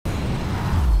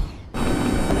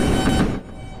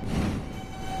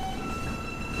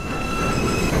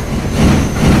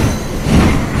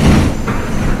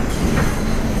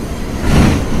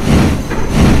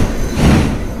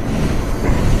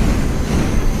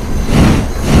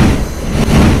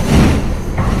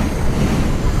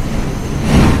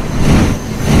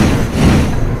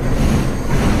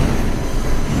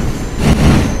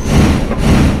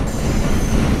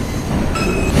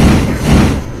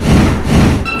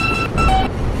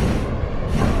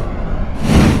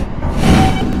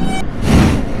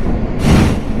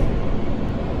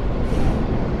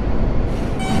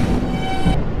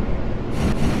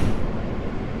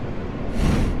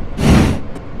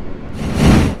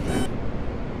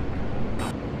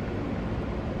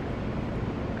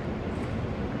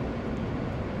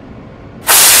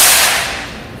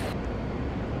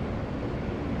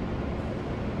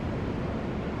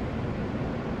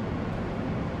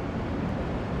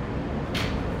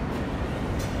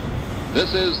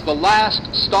This is the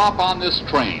last stop on this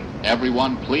train.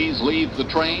 Everyone, please leave the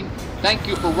train. Thank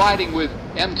you for riding with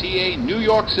MTA New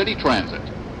York City Transit.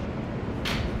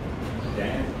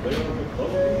 Stand clear of the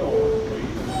closing doors,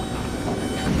 please.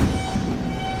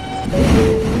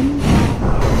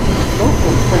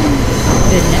 Local train.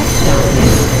 The next stop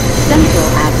is Central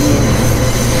Avenue.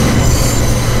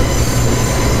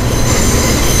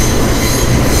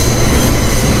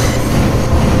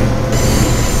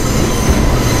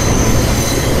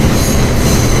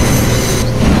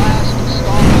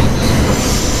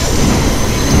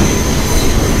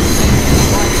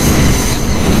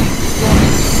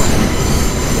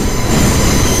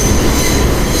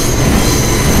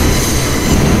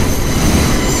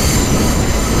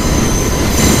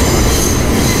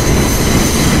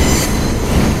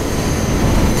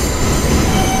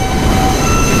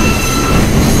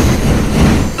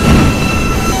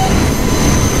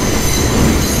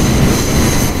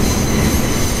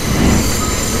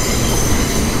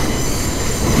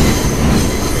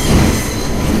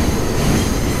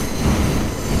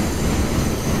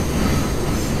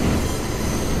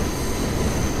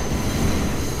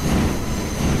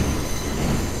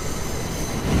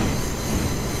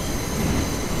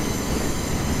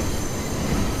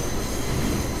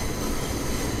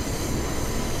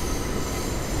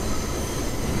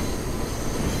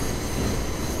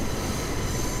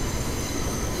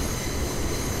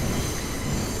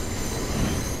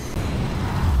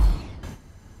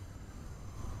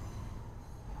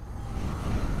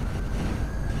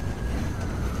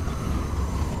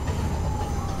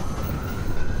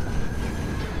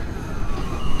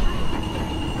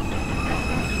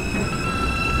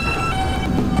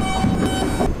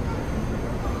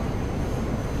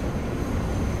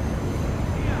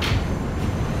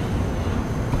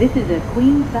 This is a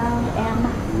Queens-bound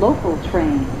M local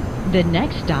train. The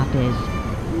next stop is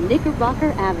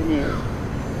Knickerbocker Avenue.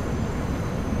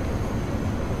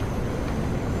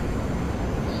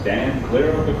 Stand clear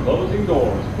of the closing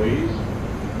doors, please.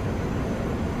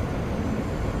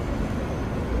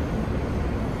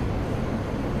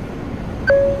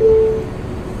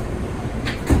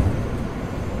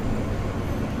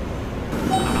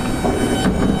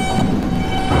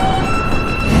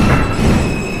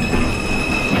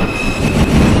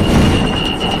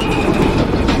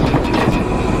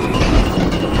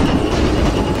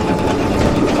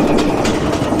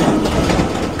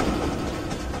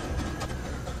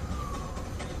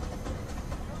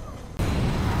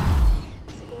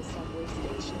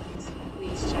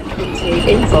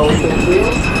 Info for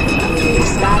wheels and your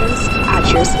status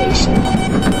at your station.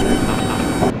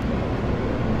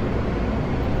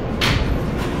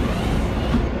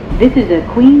 This is a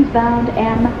Queens-bound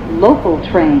M local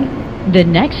train. The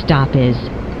next stop is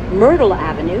Myrtle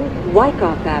Avenue,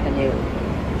 Wyckoff Avenue.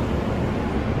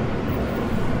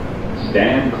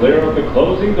 Stand clear of the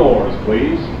closing doors,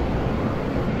 please.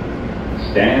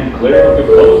 Stand clear of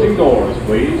the closing doors,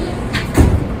 please.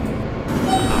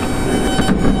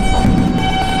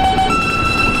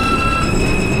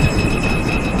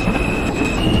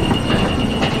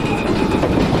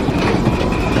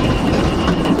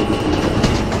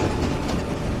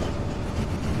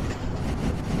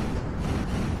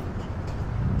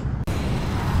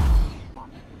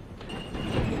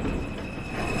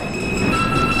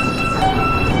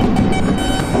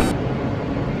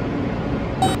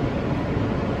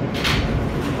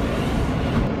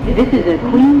 This is a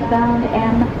Queens-bound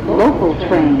M local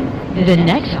train. The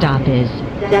next stop is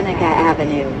Seneca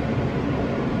Avenue.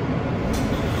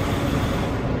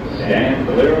 Stand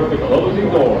clear of the closing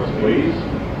doors, please.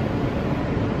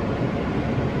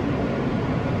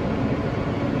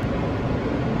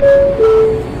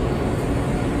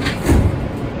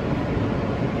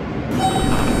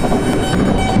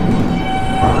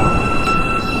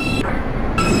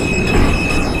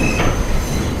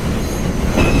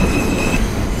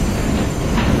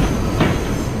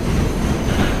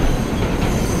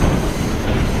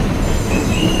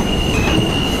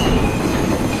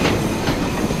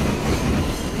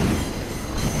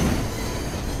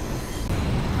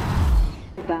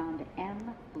 Bound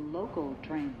M local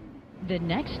train. The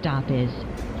next stop is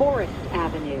Forest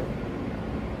Avenue.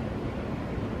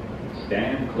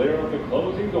 Stand clear of the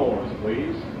closing doors,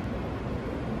 please.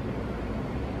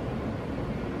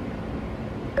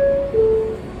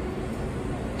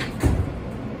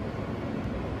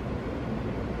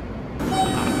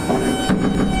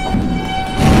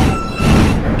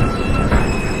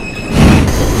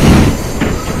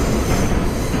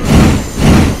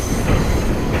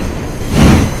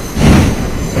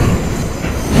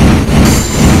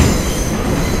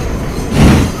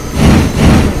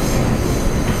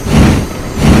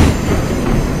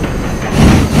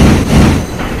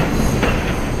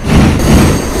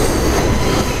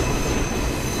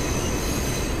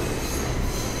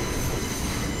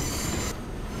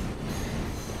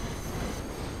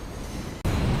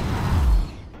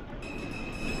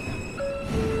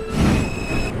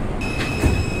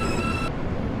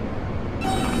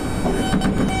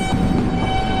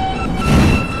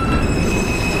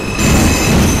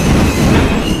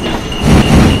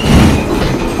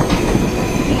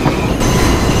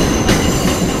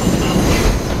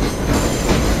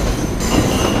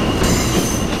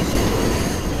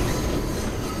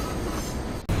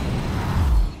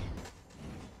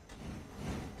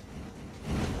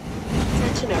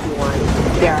 Attention everyone,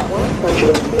 there are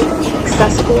 150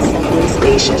 accessible subway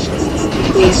stations.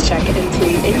 Please check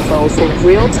MTA info for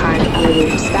real-time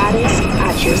elevator status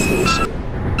at your station.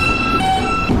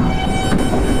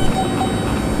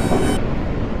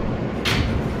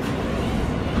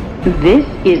 This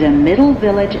is a Middle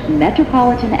Village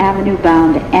Metropolitan Avenue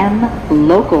bound M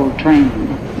local train.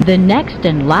 The next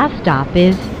and last stop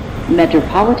is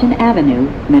Metropolitan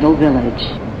Avenue, Middle Village.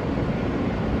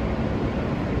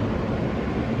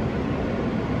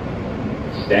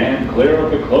 Stand clear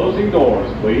of the closing doors,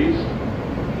 please.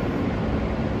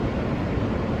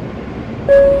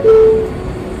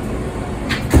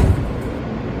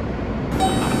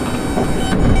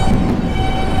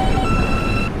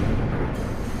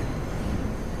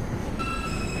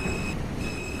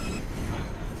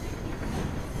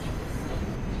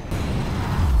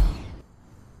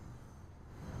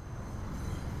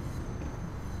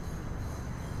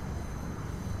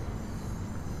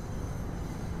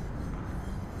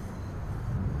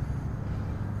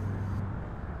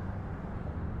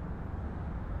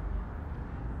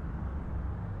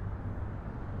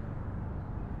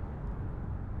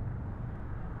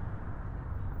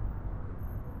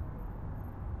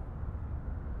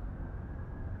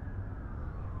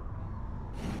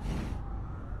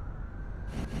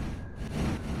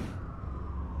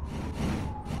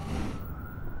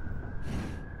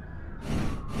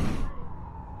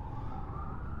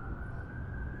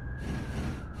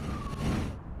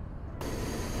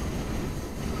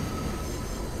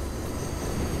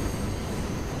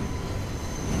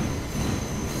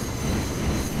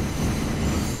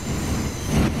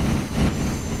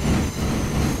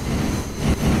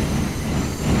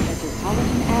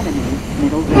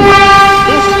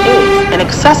 This is an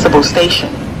accessible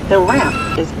station. The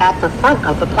ramp is at the front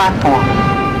of the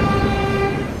platform.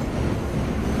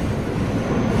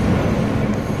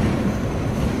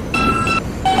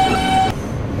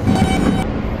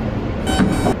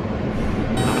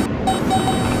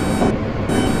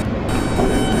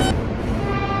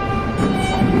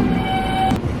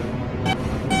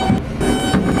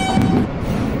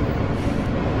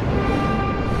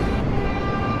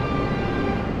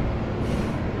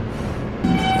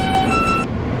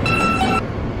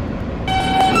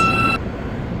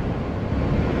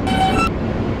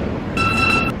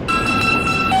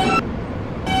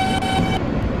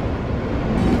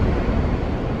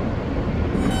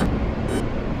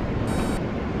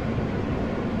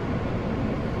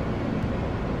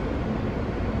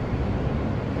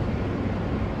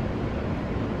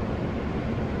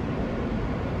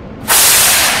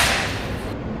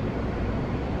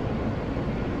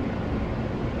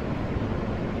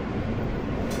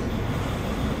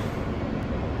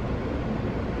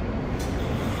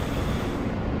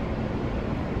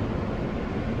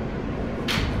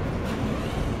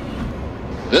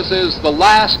 This is the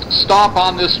last stop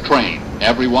on this train.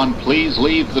 Everyone, please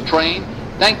leave the train.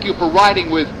 Thank you for riding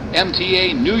with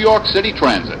MTA New York City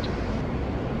Transit.